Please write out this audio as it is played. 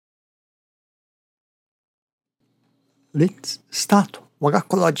Let's start 我が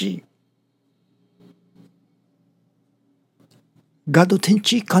子ラジ。ガド天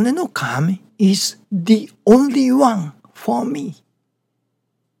地金の神 is the only one for me.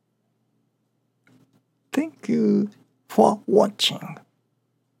 Thank you for watching.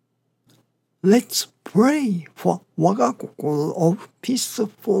 Let's pray for 我が心 of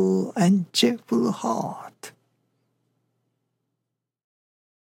peaceful and cheerful heart.